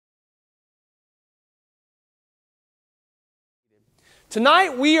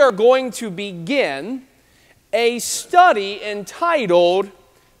Tonight we are going to begin a study entitled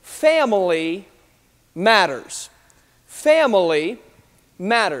Family Matters. Family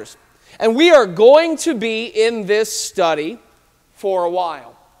Matters. And we are going to be in this study for a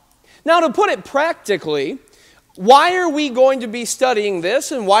while. Now, to put it practically, why are we going to be studying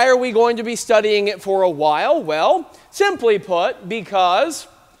this, and why are we going to be studying it for a while? Well, simply put, because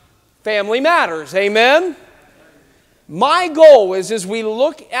family matters. Amen? My goal is, as we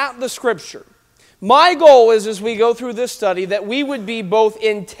look at the Scripture, my goal is, as we go through this study, that we would be both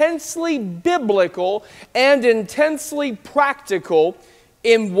intensely biblical and intensely practical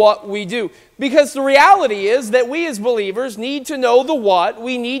in what we do. Because the reality is that we as believers need to know the what,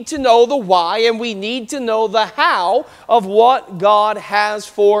 we need to know the why, and we need to know the how of what God has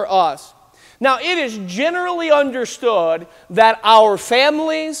for us. Now, it is generally understood that our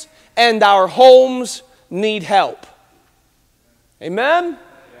families and our homes need help. Amen?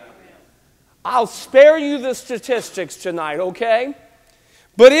 I'll spare you the statistics tonight, okay?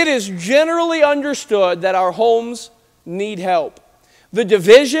 But it is generally understood that our homes need help. The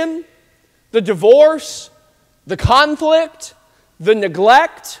division, the divorce, the conflict, the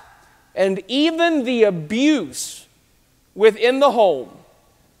neglect, and even the abuse within the home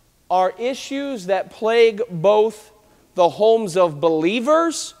are issues that plague both the homes of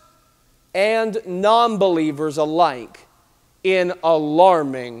believers and non-believers alike in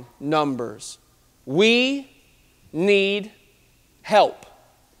alarming numbers. We need help.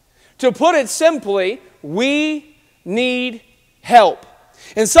 To put it simply, we need help.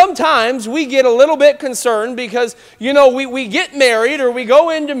 And sometimes we get a little bit concerned because, we get married or we go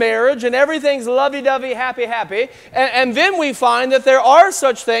into marriage and everything's lovey-dovey, happy. And then we find that there are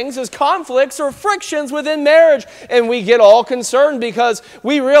such things as conflicts or frictions within marriage. And we get all concerned because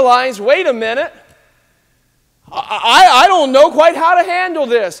we realize, wait a minute, I don't know quite how to handle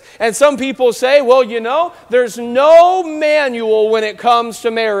this. And some people say, well, there's no manual when it comes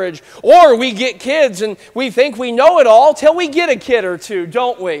to marriage. Or we get kids and we think we know it all till we get a kid or two,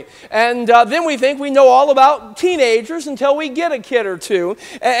 don't we? And then we think we know all about teenagers until we get a kid or two.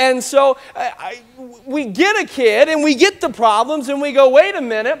 And so we get a kid and we get the problems and we go, wait a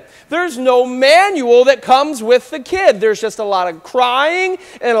minute, there's no manual that comes with the kid. There's just a lot of crying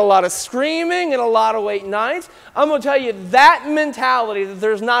and a lot of screaming and a lot of late nights. I'm going to tell you, that mentality that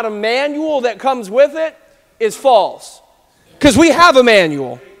there's not a manual that comes with it is false. Because we have a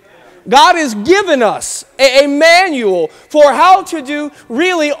manual. God has given us a manual for how to do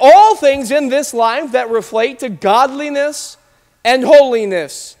really all things in this life that relate to godliness and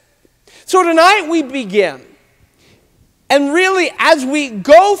holiness. So tonight we begin. And really, as we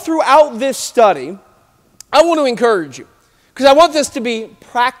go throughout this study, I want to encourage you, because I want this to be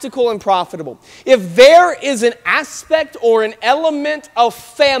practical and profitable. If there is an aspect or an element of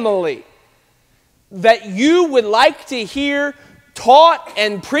family that you would like to hear taught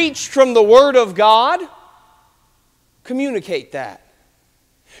and preached from the Word of God, communicate that.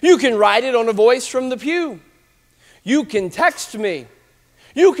 You can write it on a voice from the pew. You can text me.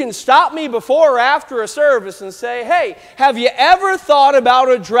 You can stop me before or after a service and say, hey, have you ever thought about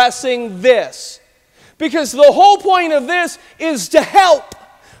addressing this? Because the whole point of this is to help.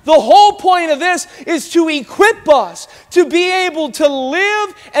 The whole point of this is to equip us to be able to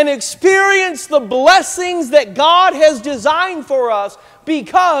live and experience the blessings that God has designed for us,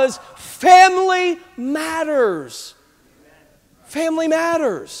 because family matters. Family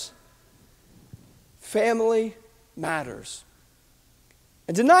matters. Family matters.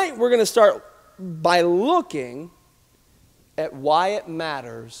 And tonight we're going to start by looking at why it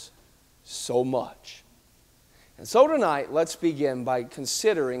matters so much. And so tonight, let's begin by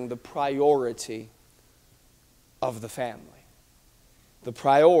considering the priority of the family. The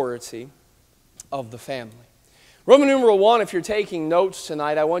priority of the family. Roman numeral 1, if you're taking notes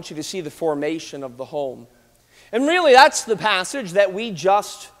tonight, I want you to see the formation of the home. And really, that's the passage that we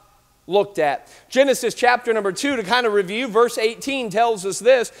just looked at. Genesis chapter number 2, to kind of review, verse 18 tells us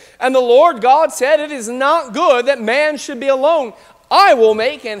this: and the Lord God said, it is not good that man should be alone. I will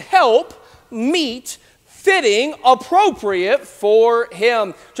make and help meet fitting, appropriate for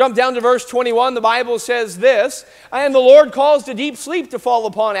him. Jump down to verse 21. The Bible says this: and the Lord caused a deep sleep to fall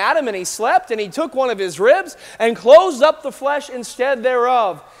upon Adam, and he slept, and he took one of his ribs and closed up the flesh instead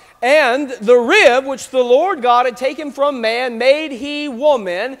thereof. And the rib which the Lord God had taken from man made he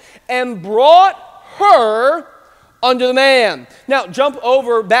woman, and brought her unto the man. Now, jump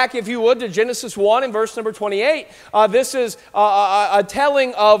over back, if you would, to Genesis 1 and verse number 28. This is a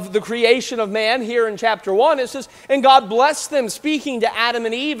telling of the creation of man here in chapter 1. It says, "And God blessed them, speaking to Adam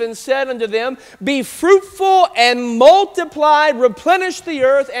and Eve, and said unto them, Be fruitful and multiply, replenish the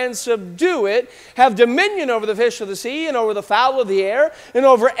earth and subdue it, have dominion over the fish of the sea, and over the fowl of the air, and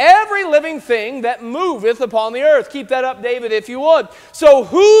over every living thing that moveth upon the earth." Keep that up, David, if you would. So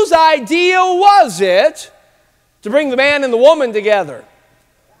whose idea was it to bring the man and the woman together?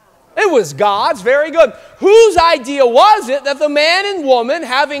 It was God's. Very good. Whose idea was it that the man and woman,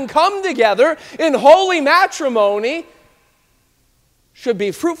 having come together in holy matrimony, should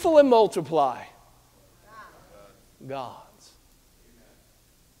be fruitful and multiply? God's.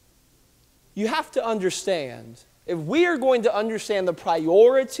 You have to understand, if we are going to understand the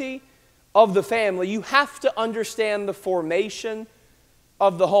priority of the family, you have to understand the formation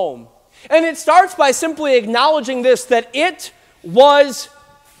of the home. And it starts by simply acknowledging this, that it was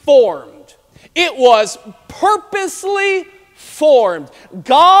formed. It was purposely formed.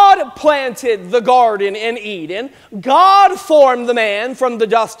 God planted the garden in Eden. God formed the man from the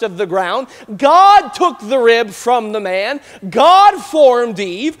dust of the ground. God took the rib from the man. God formed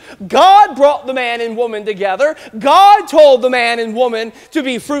Eve. God brought the man and woman together. God told the man and woman to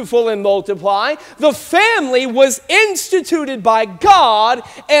be fruitful and multiply. The family was instituted by God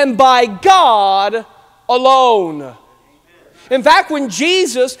and by God alone. In fact, when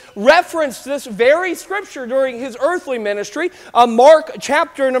Jesus referenced this very scripture during his earthly ministry, Mark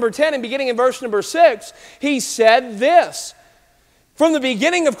chapter number 10 and beginning in verse number 6, he said this, "From the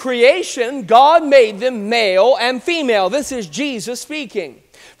beginning of creation, God made them male and female." This is Jesus speaking.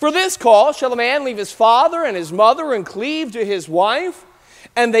 "For this cause shall a man leave his father and his mother and cleave to his wife,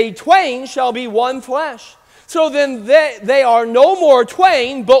 and they twain shall be one flesh. So then they are no more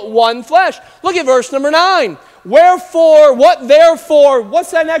twain, but one flesh." Look at verse number 9. "Wherefore," what therefore,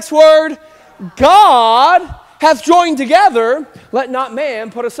 what's that next word? "God hath joined together, let not man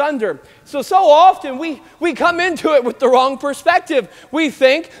put asunder." So often we come into it with the wrong perspective. We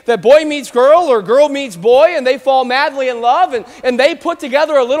think that boy meets girl or girl meets boy and they fall madly in love and they put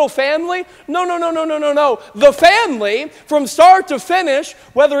together a little family. No. The family, from start to finish,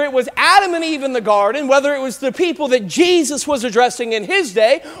 whether it was Adam and Eve in the garden, whether it was the people that Jesus was addressing in his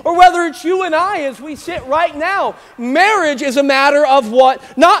day, or whether it's you and I as we sit right now, marriage is a matter of what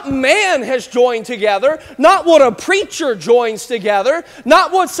not man has joined together, not what a preacher joins together,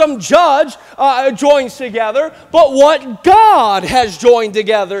 not what some judge joins together, but what God has joined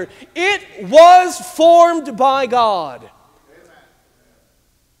together. It was formed by God.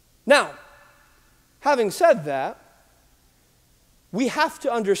 Now, having said that, we have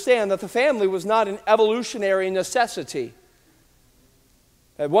to understand that the family was not an evolutionary necessity.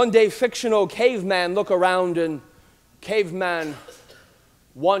 That one day fictional caveman look around and caveman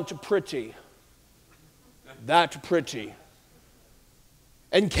want pretty, that pretty.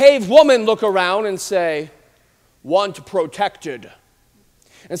 And cave woman look around and say, want protected.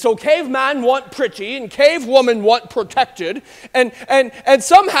 And so caveman want pretty and cave woman want protected. And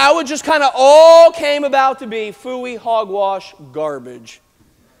somehow it just kind of all came about to be phooey, hogwash, garbage.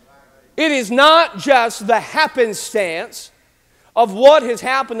 It is not just the happenstance of what has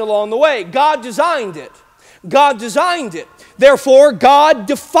happened along the way. God designed it. God designed it. Therefore, God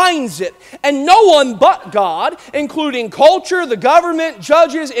defines it. And no one but God, including culture, the government,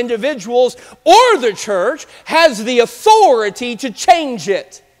 judges, individuals, or the church, has the authority to change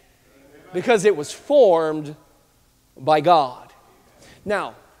it. Because it was formed by God.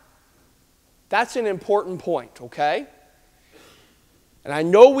 Now, that's an important point, okay? And I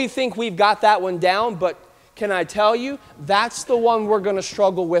know we think we've got that one down, but can I tell you, that's the one we're going to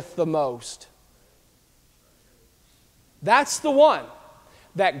struggle with the most. That's the one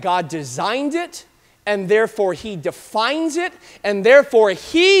that God designed it, and therefore He defines it, and therefore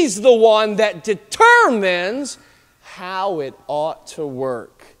He's the one that determines how it ought to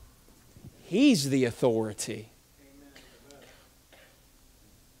work. He's the authority.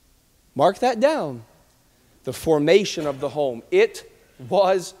 Mark that down. The formation of the home. It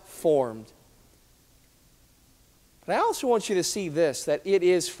was formed. But I also want you to see this, that it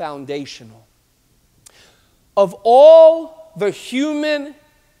is foundational. Of all the human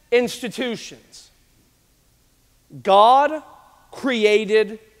institutions, God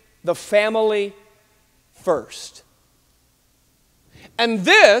created the family first. And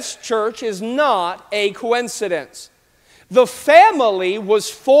this, church, is not a coincidence. The family was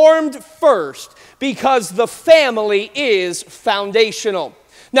formed first because the family is foundational.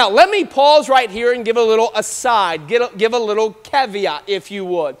 Now, let me pause right here and give a little aside, give a little caveat, if you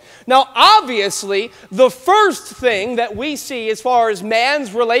would. Now, obviously, the first thing that we see as far as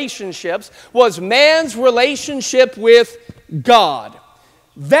man's relationships was man's relationship with God.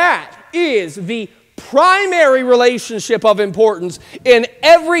 That is the primary relationship of importance in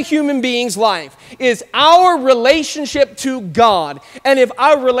every human being's life, is our relationship to God. And if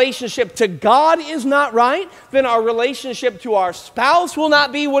our relationship to God is not right, then our relationship to our spouse will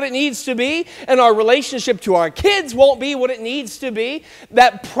not be what it needs to be, and our relationship to our kids won't be what it needs to be.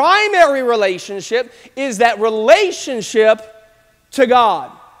 That primary relationship is that relationship to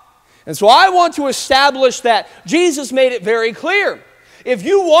God. And so I want to establish that. Jesus made it very clear. If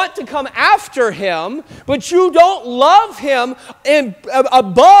you want to come after Him, but you don't love Him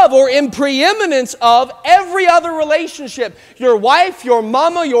above or in preeminence of every other relationship, your wife, your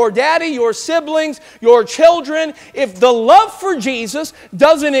mama, your daddy, your siblings, your children, if the love for Jesus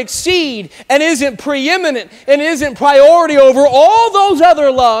doesn't exceed and isn't preeminent and isn't priority over all those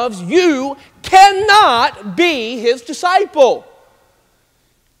other loves, you cannot be His disciple.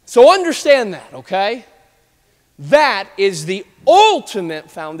 So understand that, okay? That is the ultimate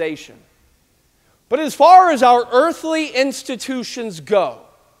foundation. But as far as our earthly institutions go,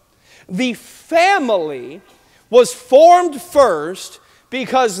 the family was formed first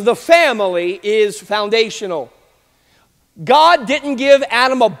because the family is foundational. God didn't give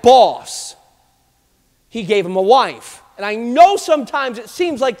Adam a boss. He gave him a wife. And I know sometimes it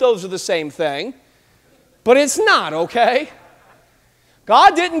seems like those are the same thing, but it's not, okay?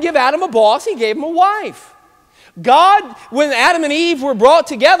 God didn't give Adam a boss. He gave him a wife. God, when Adam and Eve were brought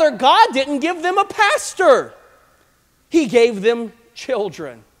together, God didn't give them a pastor. He gave them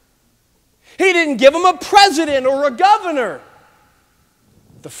children. He didn't give them a president or a governor.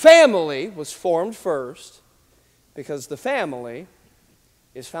 The family was formed first because the family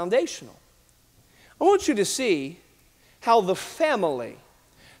is foundational. I want you to see how the family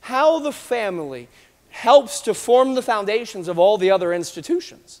helps to form the foundations of all the other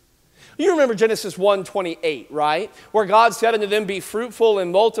institutions. You remember Genesis 1:28, right? Where God said unto them, be fruitful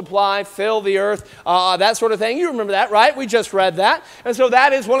and multiply, fill the earth, that sort of thing. You remember that, right? We just read that. And so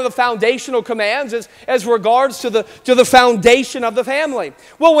that is one of the foundational commands as regards to the foundation of the family.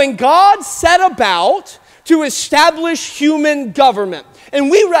 Well, when God set about to establish human government,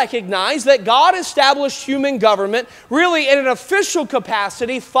 and we recognize that God established human government really in an official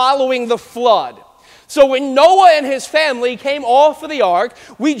capacity following the flood. So when Noah and his family came off of the ark,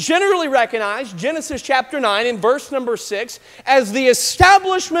 we generally recognize Genesis chapter 9 and verse number 6 as the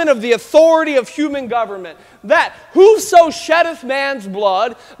establishment of the authority of human government. That whoso sheddeth man's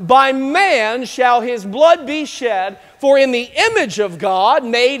blood, by man shall his blood be shed, for in the image of God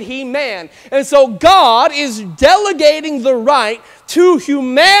made he man. And so God is delegating the right to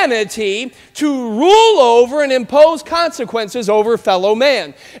humanity to rule over and impose consequences over fellow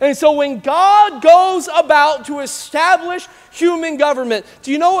man. And so when God goes about to establish human government,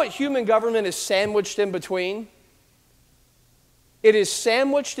 do you know what human government is sandwiched in between? It is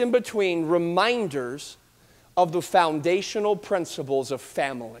sandwiched in between reminders of the foundational principles of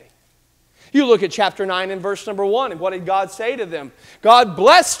family. You look at chapter 9 and verse number 1, and what did God say to them? God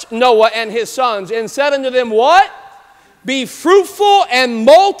blessed Noah and his sons and said unto them, what? Be fruitful and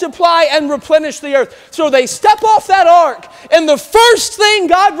multiply and replenish the earth. So they step off that ark, and the first thing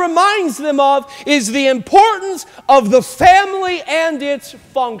God reminds them of is the importance of the family and its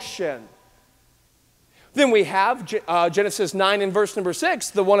function. Then we have Genesis 9 and verse number 6,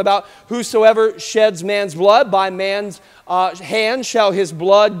 the one about whosoever sheds man's blood, by man's hand shall his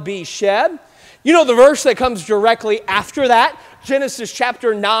blood be shed. You know the verse that comes directly after that, Genesis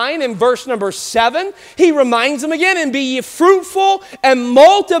chapter 9 and verse number 7, he reminds them again, and be ye fruitful and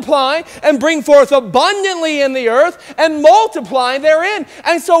multiply and bring forth abundantly in the earth and multiply therein.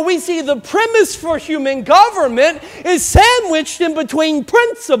 And so we see the premise for human government is sandwiched in between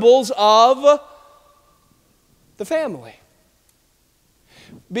principles of the family.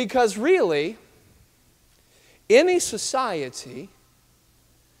 Because really, any society,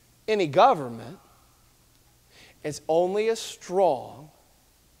 any government, is only as strong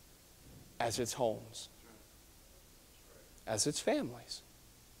as its homes, as its families.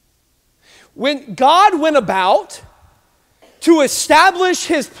 When God went about to establish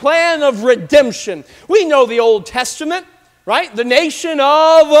His plan of redemption, we know the Old Testament, right? The nation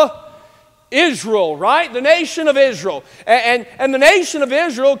of Israel, right? The nation of Israel. And the nation of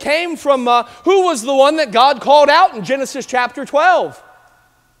Israel came from, who was the one that God called out in Genesis chapter 12?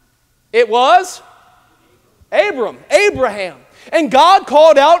 It was Abraham. And God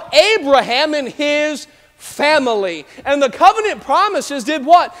called out Abraham and his family. And the covenant promises did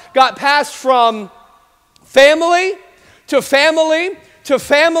what? Got passed from family to family to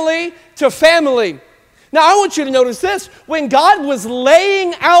family to family. Now I want you to notice this. When God was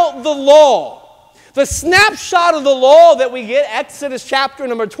laying out the law, the snapshot of the law that we get, Exodus chapter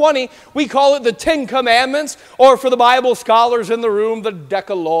number 20, we call it the 10 Commandments, or for the Bible scholars in the room, the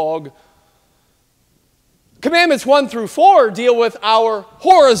Decalogue. Commandments 1 through 4 deal with our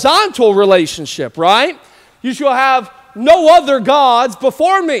horizontal relationship, right? You shall have no other gods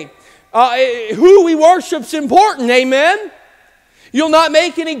before me. Who we worship is important, amen? You'll not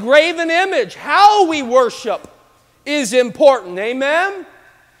make any graven image. How we worship is important, amen?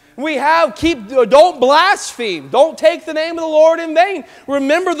 Don't blaspheme. Don't take the name of the Lord in vain.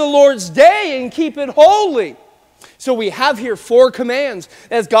 Remember the Lord's day and keep it holy. So we have here 4 commands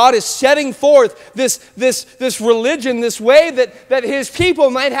as God is setting forth this religion, this way that His people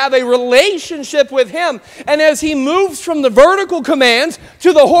might have a relationship with Him. And as He moves from the vertical commands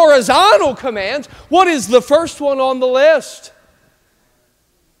to the horizontal commands, what is the first one on the list?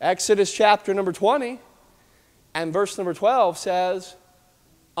 Exodus chapter number 20 and verse number 12 says,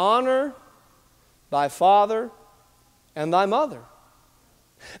 honor thy father and thy mother,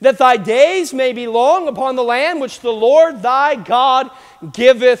 that thy days may be long upon the land which the Lord thy God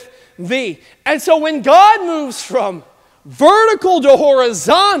giveth thee. And so when God moves from vertical to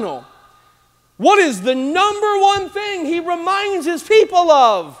horizontal, what is the number one thing He reminds His people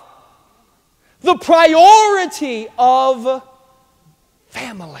of? The priority of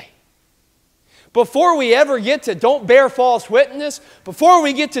family. Before we ever get to don't bear false witness, before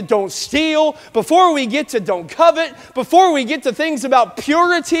we get to don't steal, before we get to don't covet, before we get to things about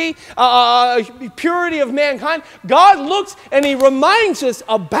purity, purity of mankind, God looks and He reminds us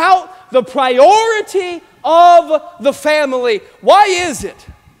about the priority of the family. Why is it?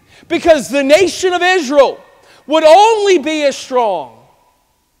 Because the nation of Israel would only be as strong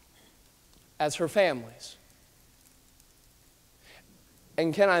as her families.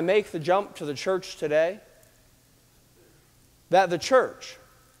 And can I make the jump to the church today? That the church,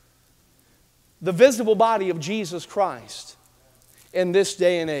 the visible body of Jesus Christ in this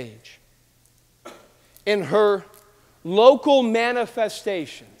day and age, in her local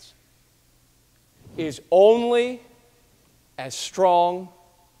manifestations, is only as strong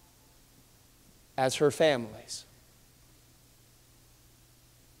as her families.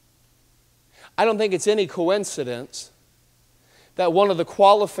 I don't think it's any coincidence that one of the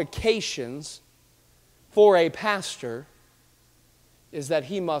qualifications for a pastor is that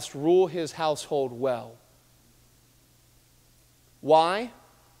he must rule his household well. Why?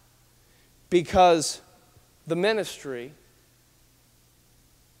 Because the ministry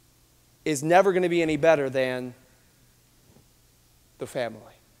is never going to be any better than the family.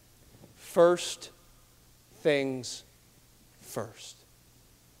 First things first.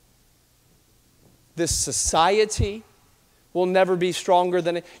 This society will never be stronger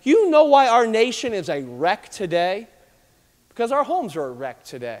than it. You know why our nation is a wreck today? Because our homes are a wreck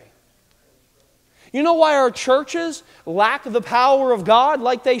today. You know why our churches lack the power of God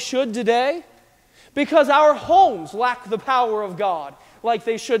like they should today? Because our homes lack the power of God like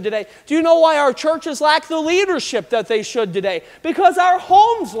they should today. Do you know why our churches lack the leadership that they should today? Because our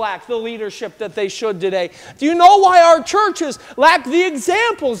homes lack the leadership that they should today. Do you know why our churches lack the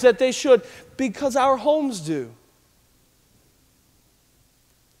examples that they should? Because our homes do.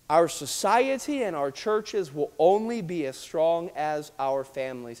 Our society and our churches will only be as strong as our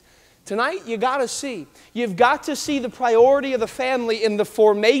families. Tonight, you've got to see the priority of the family in the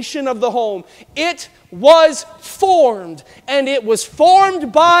formation of the home. It was formed, and it was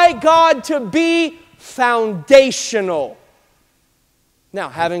formed by God to be foundational. Now,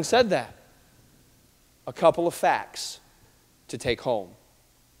 having said that, a couple of facts to take home.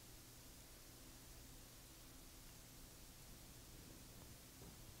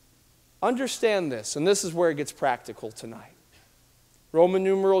 Understand this, and this is where it gets practical tonight. Roman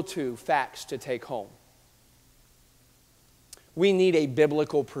numeral 2, facts to take home. We need a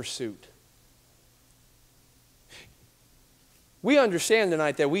biblical pursuit. We understand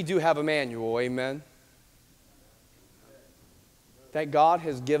tonight that we do have a manual, amen? That God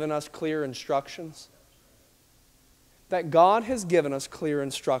has given us clear instructions. That God has given us clear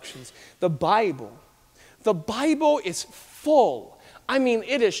instructions. The Bible is full. I mean,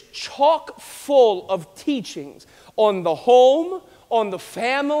 it is chock full of teachings on the home, on the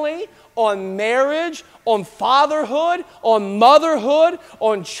family, on marriage, on fatherhood, on motherhood,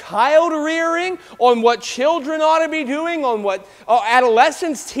 on child rearing, on what children ought to be doing, on what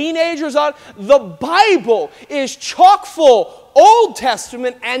adolescents, teenagers ought. The Bible is chock full, Old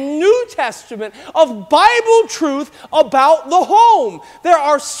Testament and New Testament, of Bible truth about the home. There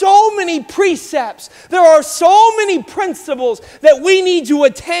are so many precepts. There are so many principles that we need to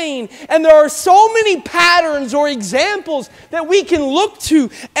attain. And there are so many patterns or examples that we can look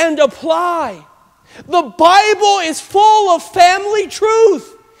to and apply. The Bible is full of family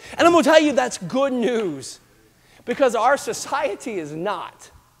truth. And I'm going to tell you that's good news, because our society is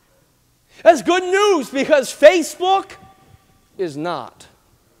not. That's good news because Facebook is not.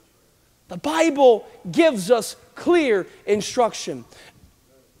 The Bible gives us clear instruction.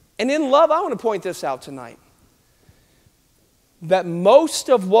 And in love, I want to point this out tonight. That most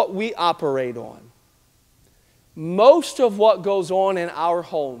of what we operate on, most of what goes on in our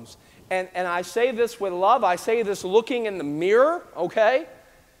homes, and I say this with love, I say this looking in the mirror, okay?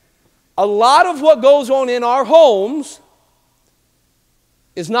 A lot of what goes on in our homes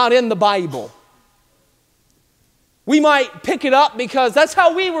is not in the Bible. We might pick it up because that's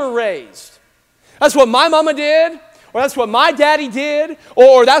how we were raised. That's what my mama did, or that's what my daddy did,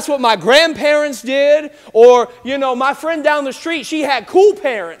 or that's what my grandparents did, or, you know, my friend down the street, she had cool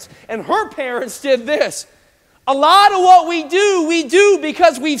parents, and her parents did this. A lot of what we do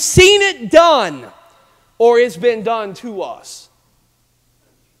because we've seen it done, or it's been done to us.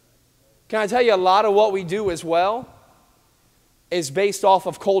 Can I tell you, a lot of what we do as well is based off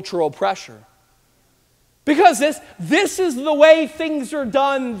of cultural pressure. Because this is the way things are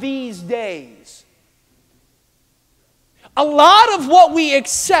done these days. A lot of what we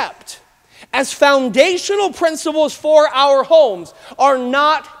accept as foundational principles for our homes are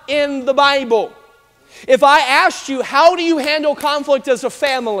not in the Bible. If I asked you, how do you handle conflict as a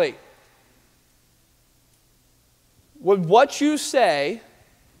family? Would what you say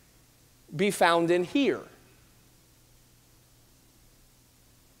be found in here?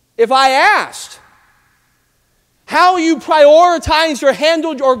 If I asked, how you prioritized or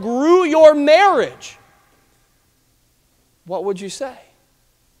handled or grew your marriage, what would you say?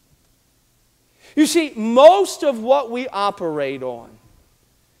 You see, most of what we operate on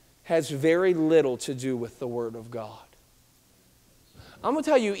has very little to do with the Word of God. I'm going to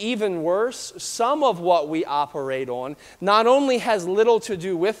tell you even worse, some of what we operate on not only has little to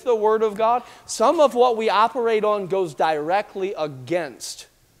do with the Word of God, some of what we operate on goes directly against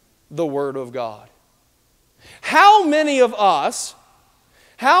the Word of God. How many of us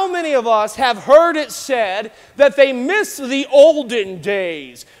have heard it said that they miss the olden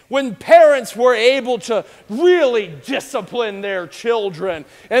days when parents were able to really discipline their children,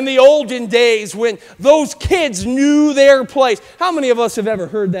 and the olden days when those kids knew their place? How many of us have ever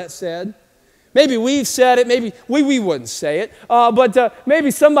heard that said? Maybe we've said it, maybe we wouldn't say it, but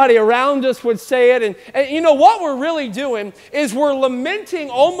maybe somebody around us would say it. And you know what we're really doing is we're lamenting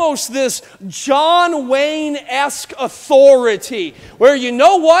almost this John Wayne-esque authority, where, you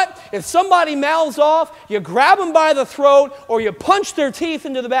know what, if somebody mouths off, you grab them by the throat or you punch their teeth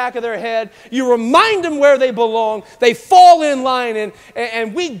into the back of their head, you remind them where they belong, they fall in line,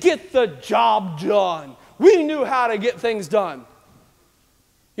 and we get the job done. We knew how to get things done.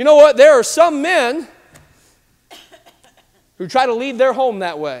 You know what? There are some men who try to lead their home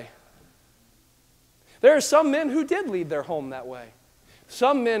that way. There are some men who did lead their home that way.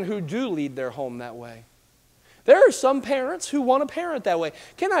 Some men who do lead their home that way. There are some parents who want to parent that way.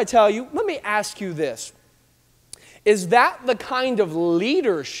 Can I tell you, let me ask you this. Is that the kind of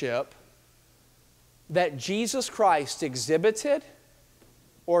leadership that Jesus Christ exhibited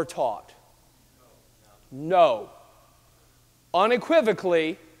or taught? No.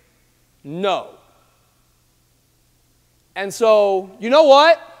 Unequivocally, no. And so, you know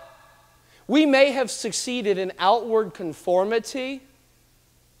what? We may have succeeded in outward conformity,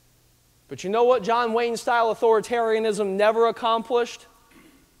 but you know what John Wayne-style authoritarianism never accomplished?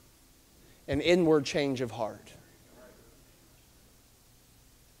 An inward change of heart.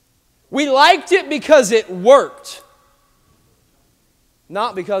 We liked it because it worked,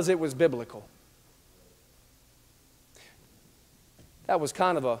 not because it was biblical. That was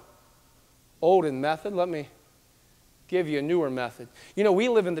kind of a olden method. Let me give you a newer method. You know, we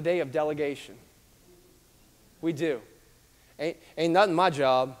live in the day of delegation. We do. Ain't nothing my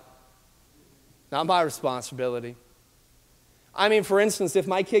job. Not my responsibility. I mean, for instance, if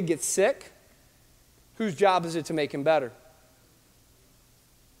my kid gets sick, whose job is it to make him better?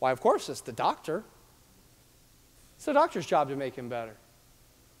 Why, of course, it's the doctor. It's the doctor's job to make him better.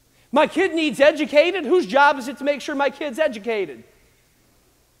 My kid needs educated. Whose job is it to make sure my kid's educated?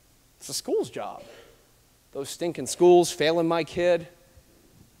 It's the school's job. Those stinking schools failing my kid.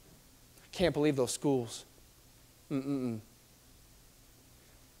 I can't believe those schools.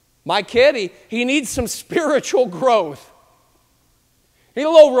 My kid, he needs some spiritual growth. He's a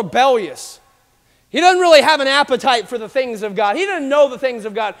little rebellious. He doesn't really have an appetite for the things of God. He doesn't know the things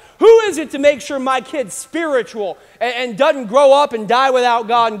of God. Who is it to make sure my kid's spiritual and doesn't grow up and die without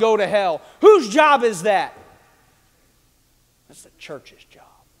God and go to hell? Whose job is that? That's the church's job.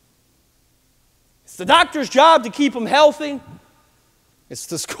 It's the doctor's job to keep them healthy. It's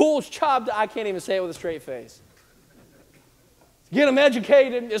the school's job I can't even say it with a straight face. To get them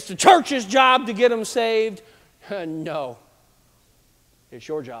educated. It's the church's job to get them saved. No. It's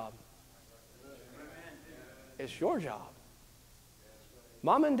your job. It's your job.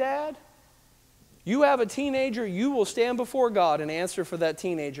 Mom and Dad, you have a teenager, you will stand before God and answer for that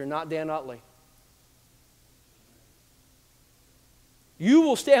teenager, not Dan Utley. You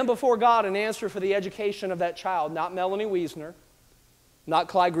will stand before God and answer for the education of that child, not Melanie Wiesner, not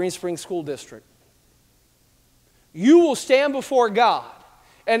Clyde Green Springs School District. You will stand before God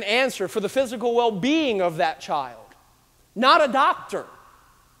and answer for the physical well-being of that child, not a doctor.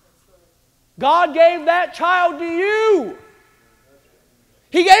 God gave that child to you.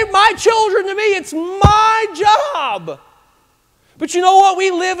 He gave my children to me. It's my job. But you know what?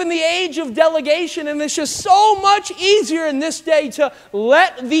 We live in the age of delegation, and it's just so much easier in this day to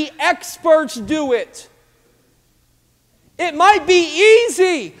let the experts do it. It might be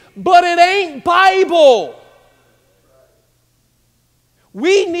easy, but it ain't Bible.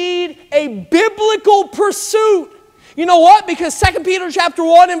 We need a biblical pursuit. You know what? Because 2 Peter chapter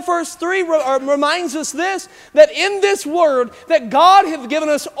 1 and verse 3 reminds us this, that in this word, that God hath given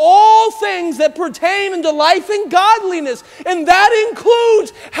us all things that pertain unto life and godliness. And that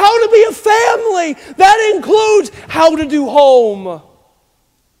includes how to be a family. That includes how to do home.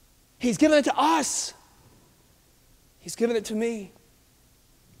 He's given it to us. He's given it to me.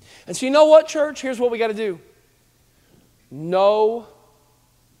 And so you know what, church? Here's what we got to do. No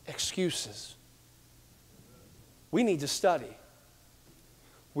excuses. We need to study.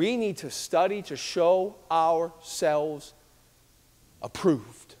 We need to study to show ourselves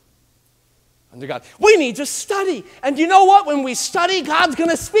approved under God. We need to study. And you know what? When we study, God's going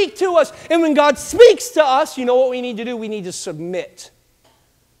to speak to us. And when God speaks to us, you know what we need to do? We need to submit.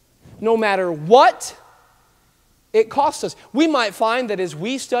 No matter what it costs us. We might find that as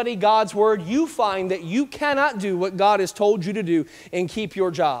we study God's Word, you find that you cannot do what God has told you to do and keep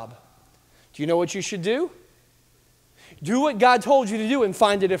your job. Do you know what you should do? Do what God told you to do and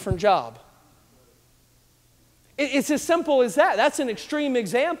find a different job. It's as simple as that. That's an extreme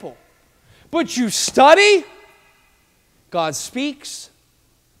example. But you study, God speaks,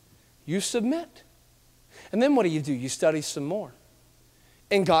 you submit. And then what do? You study some more.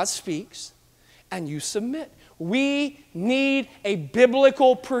 And God speaks, and you submit. We need a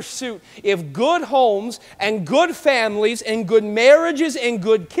biblical pursuit. If good homes and good families and good marriages and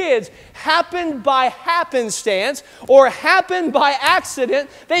good kids happened by happenstance or happened by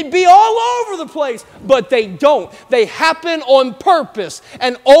accident, they'd be all over the place. But they don't. They happen on purpose.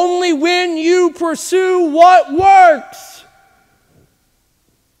 And only when you pursue what works.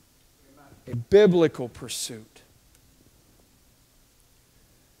 A biblical pursuit.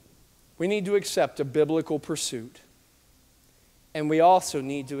 We need to accept a biblical pursuit. And we also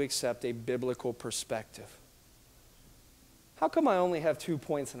need to accept a biblical perspective. How come I only have 2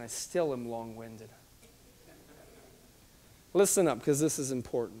 points and I still am long-winded? Listen up, because this is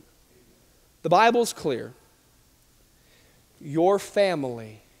important. The Bible's clear. Your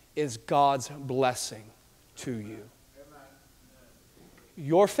family is God's blessing to you.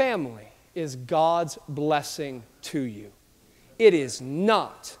 Your family is God's blessing to you. It is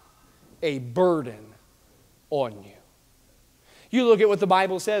not a burden on you. You look at what the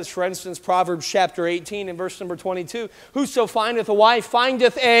Bible says. For instance, Proverbs chapter 18 and verse number 22. Whoso findeth a wife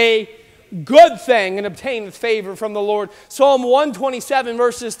findeth a good thing and obtaineth favor from the Lord. Psalm 127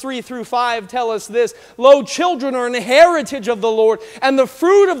 verses 3 through 5 tell us this. Lo, children are an heritage of the Lord, and the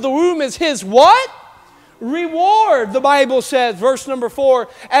fruit of the womb is His what? Reward, the Bible says. Verse number 4.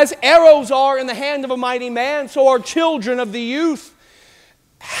 As arrows are in the hand of a mighty man, so are children of the youth.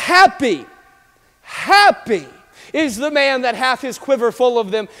 Happy is the man that hath his quiver full of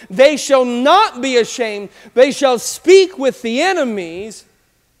them. They shall not be ashamed. They shall speak with the enemies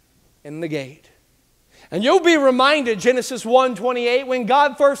in the gate. And you'll be reminded, Genesis 1:28, when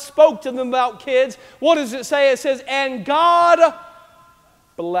God first spoke to them about kids, what does it say? It says, and God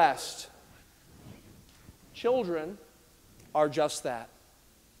blessed. Children are just that.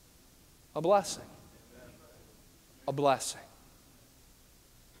 A blessing. A blessing.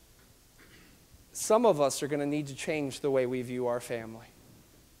 some of us are going to need to change the way we view our family.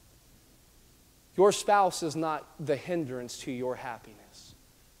 Your spouse is not the hindrance to your happiness.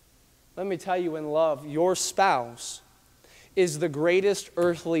 Let me tell you in love, your spouse is the greatest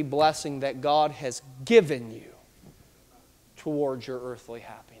earthly blessing that God has given you towards your earthly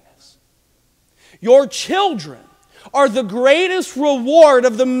happiness. Your children are the greatest reward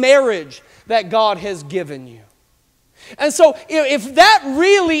of the marriage that God has given you. And so if that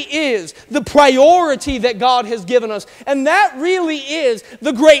really is the priority that God has given us, and that really is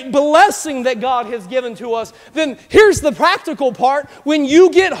the great blessing that God has given to us, then here's the practical part. When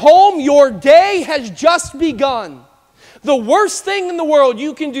you get home, your day has just begun. The worst thing in the world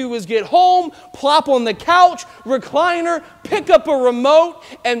you can do is get home, plop on the couch, recliner, pick up a remote,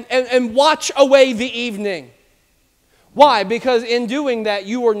 and watch away the evening. Why? Because in doing that,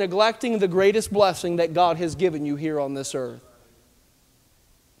 you are neglecting the greatest blessing that God has given you here on this earth.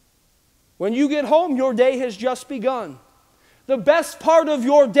 When you get home, your day has just begun. The best part of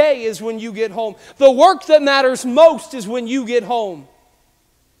your day is when you get home. The work that matters most is when you get home.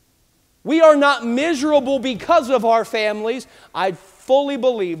 We are not miserable because of our families. I fully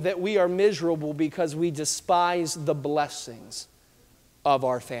believe that we are miserable because we despise the blessings of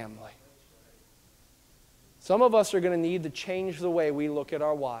our family. Some of us are going to need to change the way we look at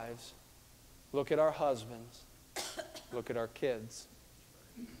our wives, look at our husbands, look at our kids.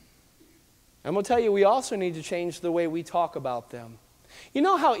 I'm going to tell you, we also need to change the way we talk about them. You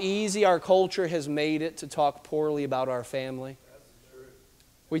know how easy our culture has made it to talk poorly about our family?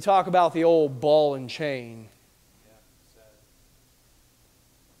 We talk about the old ball and chain.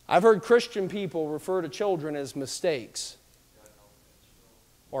 I've heard Christian people refer to children as mistakes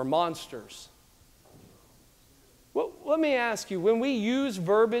or monsters. Well, let me ask you, when we use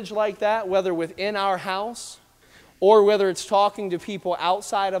verbiage like that, whether within our house or whether it's talking to people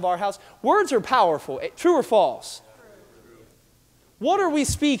outside of our house, words are powerful. True or false? What are we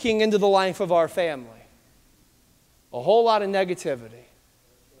speaking into the life of our family? A whole lot of negativity.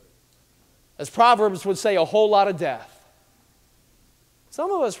 As Proverbs would say, a whole lot of death.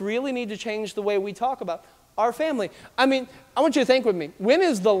 Some of us really need to change the way we talk about our family. I mean, I want you to think with me. When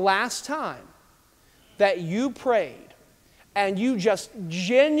is the last time that you prayed and you just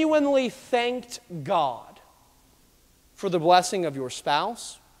genuinely thanked God for the blessing of your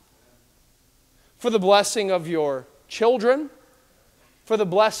spouse, for the blessing of your children, for the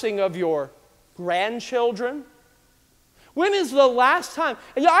blessing of your grandchildren? When is the last time?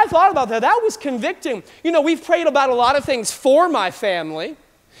 And I thought about that. That was convicting. You know, we've prayed about a lot of things for my family.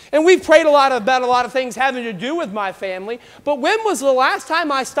 And we've prayed about a lot of things having to do with my family. But when was the last time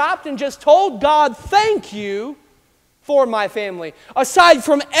I stopped and just told God, thank you for my family? Aside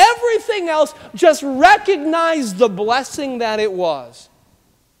from everything else, just recognize the blessing that it was.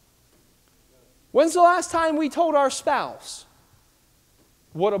 When's the last time we told our spouse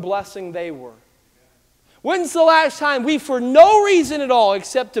what a blessing they were? When's the last time we, for no reason at all,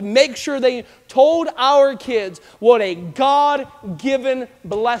 except to make sure they told our kids what a God-given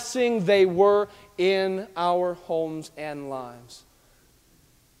blessing they were in our homes and lives?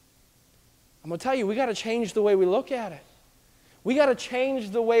 I'm going to tell you, we got to change the way we look at it. We got to change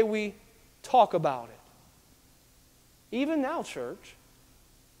the way we talk about it. Even now, church.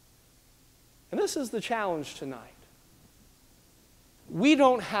 And this is the challenge tonight. We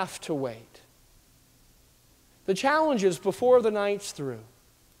don't have to wait. The challenge is before the night's through.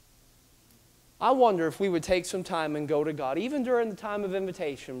 I wonder if we would take some time and go to God, even during the time of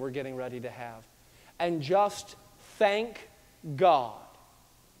invitation we're getting ready to have, and just thank God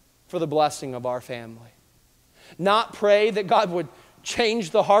for the blessing of our family. Not pray that God would change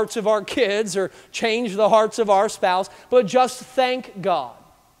the hearts of our kids or change the hearts of our spouse, but just thank God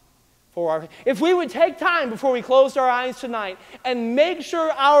for our. If we would take time before we closed our eyes tonight and make sure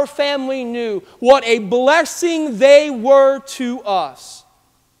our family knew what a blessing they were to us.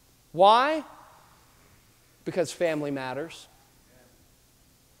 Why? Because family matters.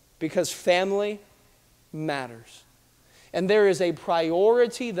 Because family matters. And there is a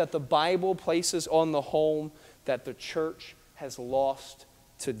priority that the Bible places on the home that the church has lost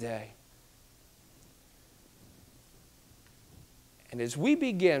today. And as we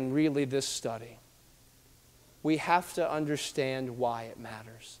begin really this study, we have to understand why it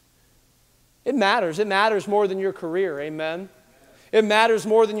matters. It matters. It matters more than your career, amen? It matters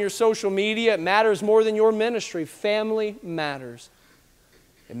more than your social media. It matters more than your ministry. Family matters.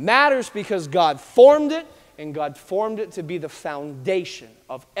 It matters because God formed it, and God formed it to be the foundation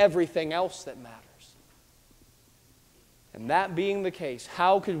of everything else that matters. And that being the case,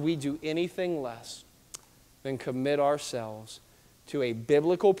 how could we do anything less than commit ourselves to a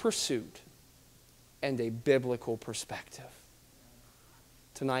biblical pursuit and a biblical perspective.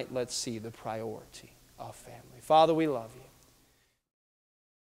 Tonight, let's see the priority of family. Father, we love you.